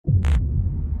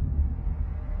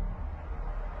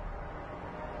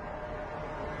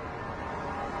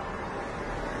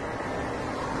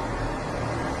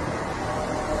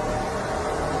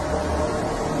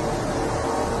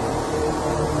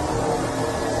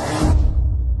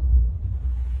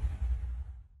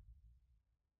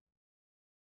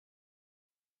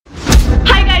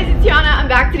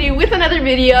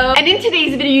another video. And in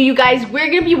today's video, you guys, we're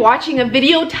gonna be watching a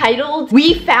video titled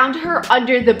 "We Found Her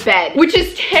Under the Bed," which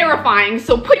is terrifying.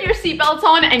 So put your seatbelts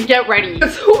on and get ready,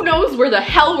 because who knows where the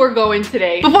hell we're going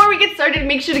today. Before we get started,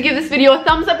 make sure to give this video a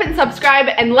thumbs up and subscribe,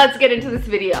 and let's get into this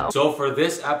video. So for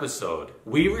this episode,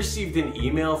 we received an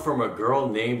email from a girl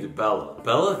named Bella.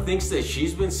 Bella thinks that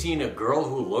she's been seeing a girl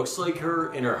who looks like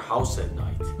her in her house at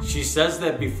night. She says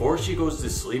that before she goes to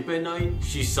sleep at night,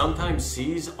 she sometimes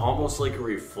sees almost like a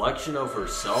reflection of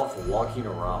herself walking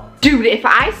around. Dude, if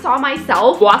I saw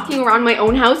myself walking around my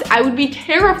own house, I would be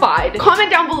terrified. Comment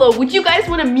down below, would you guys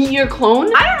want to meet your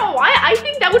clone? I don't know why, I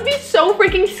think that would be so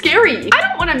freaking scary. I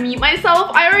don't want to meet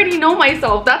myself, I already know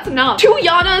myself, that's enough. 2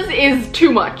 JANAs is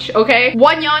too much, okay?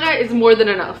 1 JANA is more than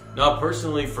enough. Now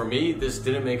personally for me, this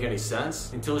didn't make any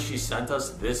sense until she sent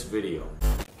us this video.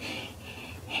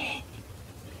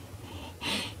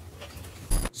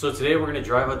 So today we're gonna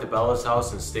drive out to Bella's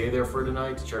house and stay there for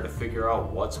tonight to try to figure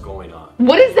out what's going on.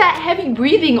 What is that heavy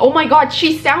breathing? Oh my god,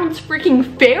 she sounds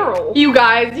freaking feral. You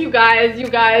guys,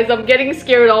 I'm getting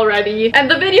scared already. And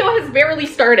the video has barely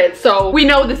started, so we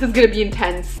know this is gonna be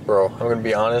intense. Bro, I'm gonna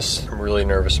be honest, I'm really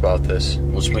nervous about this.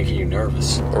 What's making you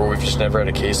nervous? Or we've just never had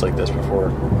a case like this before.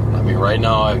 I mean, right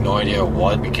now I have no idea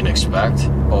what we can expect,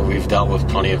 but we've dealt with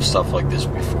plenty of stuff like this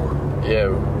before. Yeah,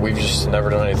 we've just never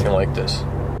done anything like this.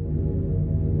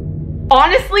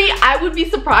 Honestly, I would be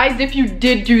surprised if you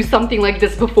did do something like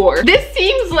this before. This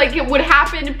seems like it would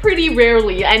happen pretty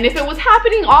rarely, and if it was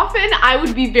happening often, I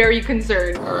would be very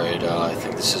concerned. Alright, I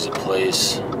think this is a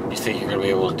place. You think you're gonna be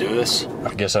able to do this?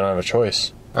 I guess I don't have a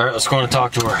choice. Alright, let's go and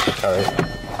talk to her.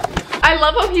 Alright. I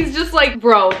love how he's just like,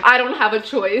 bro, I don't have a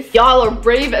choice. Y'all are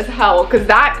brave as hell, because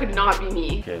that could not be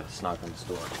me. Okay, let's knock on this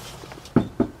door.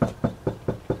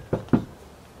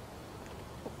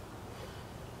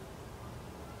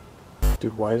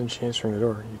 Dude, why isn't she answering the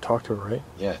door? You talked to her, right?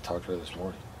 Yeah, I talked to her this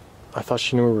morning. I thought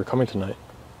she knew we were coming tonight.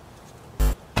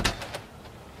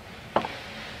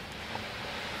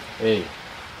 Hey,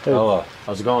 Bella,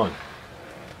 how's it going?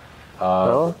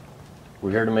 Bella? We're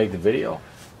here to make the video.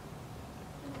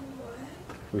 What?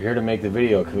 We're here to make the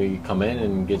video. Can we come in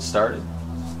and get started?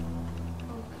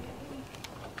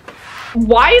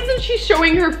 Why isn't she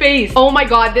showing her face? Oh my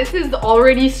god, this is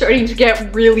already starting to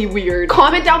get really weird.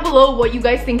 Comment down below what you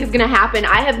guys think is gonna happen.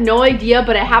 I have no idea,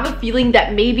 but I have a feeling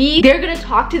that maybe they're gonna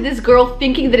talk to this girl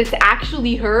thinking that it's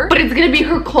actually her, but it's gonna be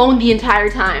her clone the entire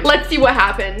time. Let's see what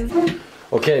happens.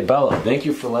 Okay, Bella, thank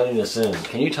you for letting us in.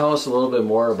 Can you tell us a little bit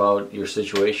more about your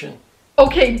situation?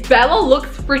 Okay, Bella looks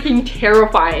freaking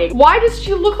terrifying. Why does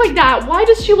she look like that? Why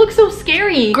does she look so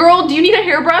scary? Girl, do you need a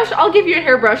hairbrush? I'll give you a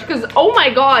hairbrush, because oh my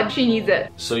god, she needs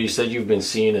it. So you said you've been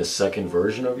seeing a second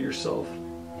version of yourself?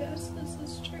 Yes, this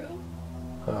is true.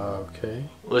 Okay.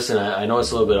 Listen, I know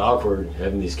it's a little bit awkward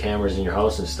having these cameras in your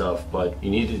house and stuff, but you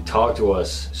need to talk to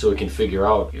us so we can figure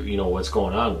out, you know, what's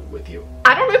going on with you.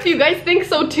 I don't know if you guys think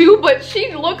so too, but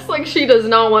she looks like she does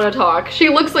not want to talk. She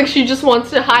looks like she just wants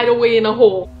to hide away in a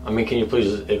hole. I mean, can you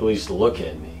please at least look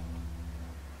at me?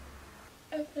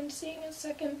 I've been seeing a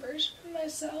second version of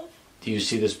myself. Do you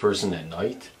see this person at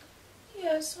night?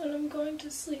 Yes, when I'm going to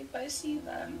sleep, I see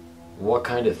them. What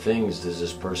kind of things does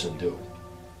this person do?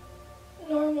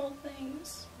 Normal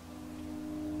things.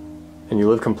 And you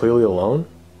live completely alone?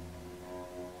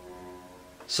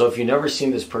 So if you've never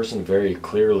seen this person very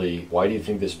clearly, why do you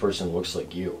think this person looks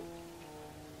like you?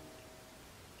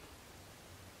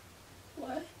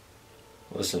 What?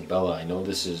 Listen, Bella, I know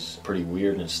this is pretty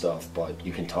weird and stuff, but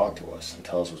you can talk to us and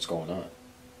tell us what's going on.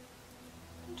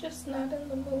 I'm just not in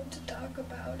the mood to talk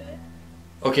about it.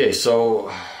 Okay,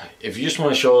 so if you just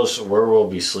want to show us where we'll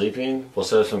be sleeping, we'll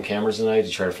set up some cameras tonight to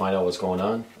try to find out what's going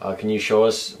on. Can you show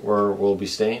us where we'll be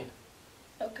staying?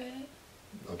 Okay.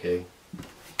 Okay.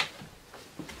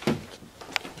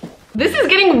 This is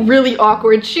getting really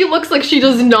awkward. She looks like she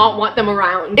does not want them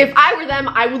around. If I were them,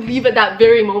 I would leave at that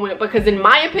very moment, because in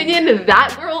my opinion,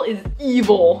 that girl is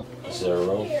evil. Is there a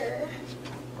room? Here.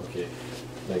 Okay,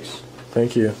 thanks.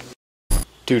 Thank you.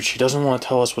 Dude, she doesn't want to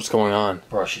tell us what's going on.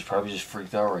 Bro, she's probably just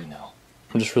freaked out right now.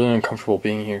 I'm just really uncomfortable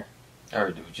being here.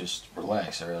 Alright, dude, just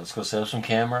relax, alright? Let's go set up some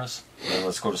cameras, and then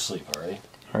let's go to sleep, alright?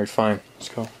 Alright, fine. Let's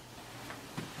go.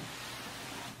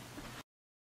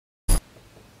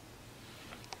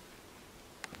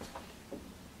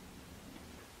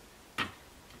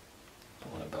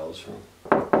 One of Bella's room.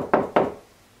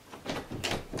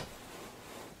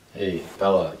 Hey,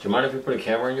 Bella, do you mind if we put a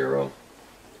camera in your room?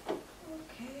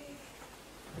 Okay.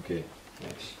 Okay,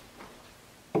 thanks.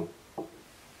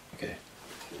 Okay.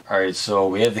 Alright, so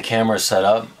we have the camera set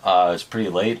up. It's pretty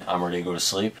late. I'm ready to go to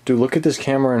sleep. Dude, look at this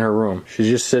camera in her room. She's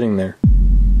just sitting there.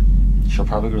 She'll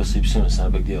probably go to sleep soon. It's not a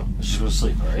big deal. Let's just go to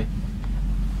sleep, alright?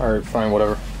 Alright, fine,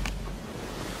 whatever.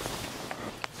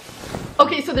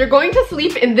 Okay, so they're going to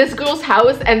sleep in this girl's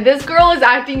house, and this girl is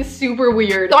acting super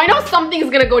weird. So I know something's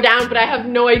gonna go down, but I have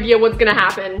no idea what's gonna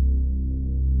happen.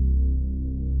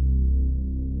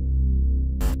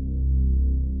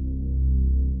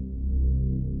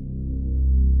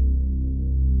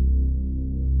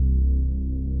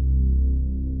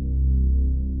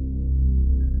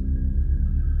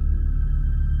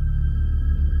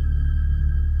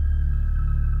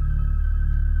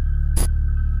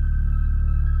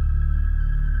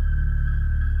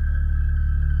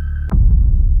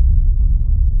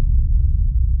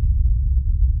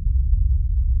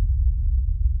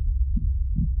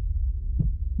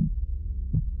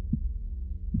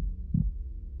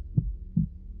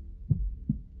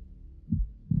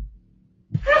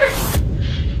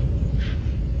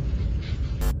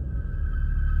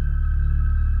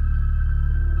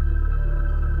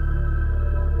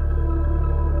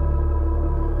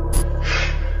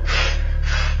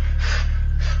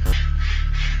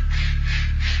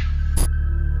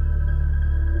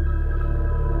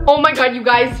 Oh my god, you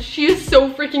guys, she is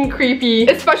so freaking creepy.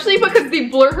 Especially because they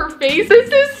blur her face. This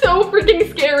is so freaking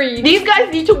scary. These guys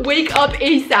need to wake up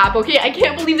ASAP, okay? I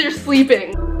can't believe they're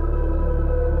sleeping.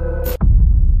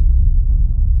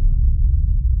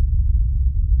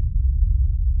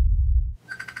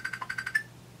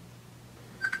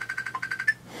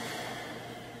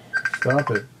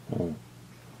 Stop it. Oh.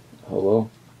 Hello?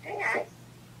 Hey guys.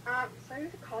 Sorry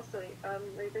to call so late.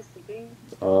 Were you guys sleeping?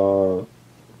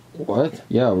 What?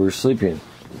 Yeah, we were sleeping.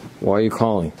 Why are you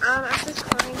calling? I'm just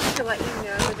calling to let you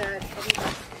know that I'll be back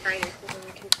on Friday so then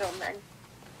we can film then.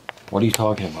 What are you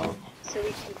talking about? So we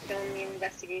can film the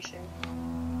investigation.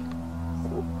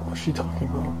 What's she talking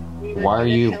about? Why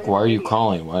are you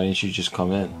calling? Why didn't you just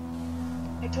come in?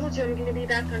 I told you I'm gonna be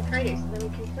back on Friday so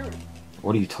then we can film.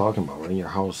 What are you talking about? We're in your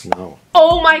house now.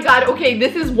 Oh my god, okay,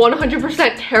 this is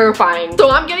 100% terrifying.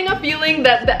 So I'm getting a feeling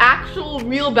that the actual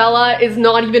real Bella is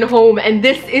not even home and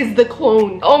this is the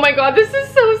clone. Oh my god, this is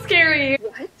so scary.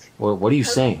 What? What are you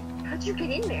saying? How'd you get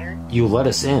in there? You let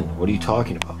us in. What are you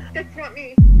talking about? That's not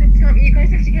me. That's not me. You guys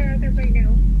have to get out of there right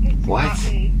now. It's What? Not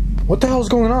me. What the hell's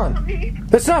going on? Not me.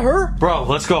 That's not her? Bro,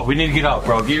 let's go. We need to get out,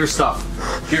 bro. Get your stuff.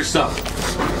 Get your stuff.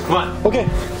 Come on. Okay.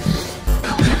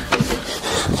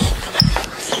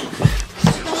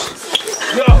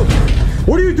 Go!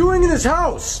 What are you doing in this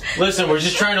house? Listen, we're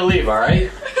just trying to leave, alright?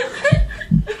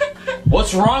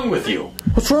 What's wrong with you?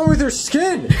 What's wrong with your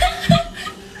skin?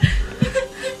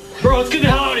 Bro, let's get the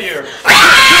hell out of here.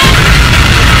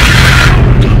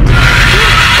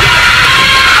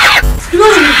 Let's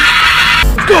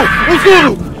go! Let's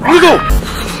go! Let's go!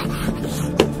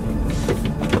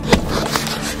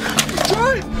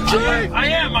 I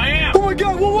am. Oh my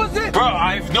god, what was it? Bro,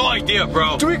 I have no idea,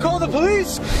 bro. Do we call the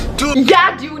police?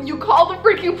 Yeah, dude, you call the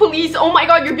freaking police. Oh my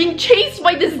god, you're being chased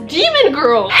by this demon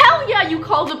girl. Hell yeah, you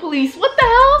call the police. What the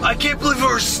hell? I can't believe we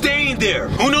were staying there.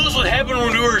 Who knows what happened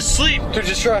when we were asleep? Dude,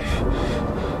 just try.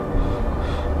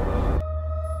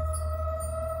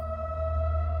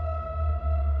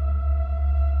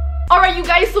 Alright, you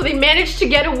guys, so they managed to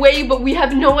get away, but we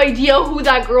have no idea who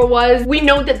that girl was. We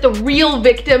know that the real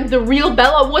victim, the real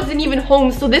Bella, wasn't even home,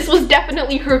 so this was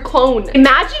definitely her clone.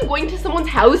 Imagine going to someone's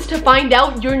house to find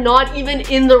out you're not even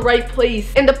in the right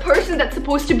place, and the person that's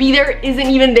supposed to be there isn't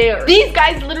even there. These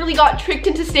guys literally got tricked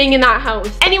into staying in that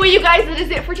house. Anyway, you guys, that is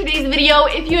it for today's video.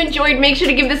 If you enjoyed, make sure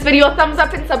to give this video a thumbs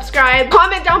up and subscribe.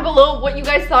 Comment down below what you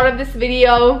guys thought of this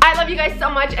video. I love you guys so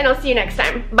much, and I'll see you next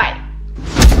time. Bye.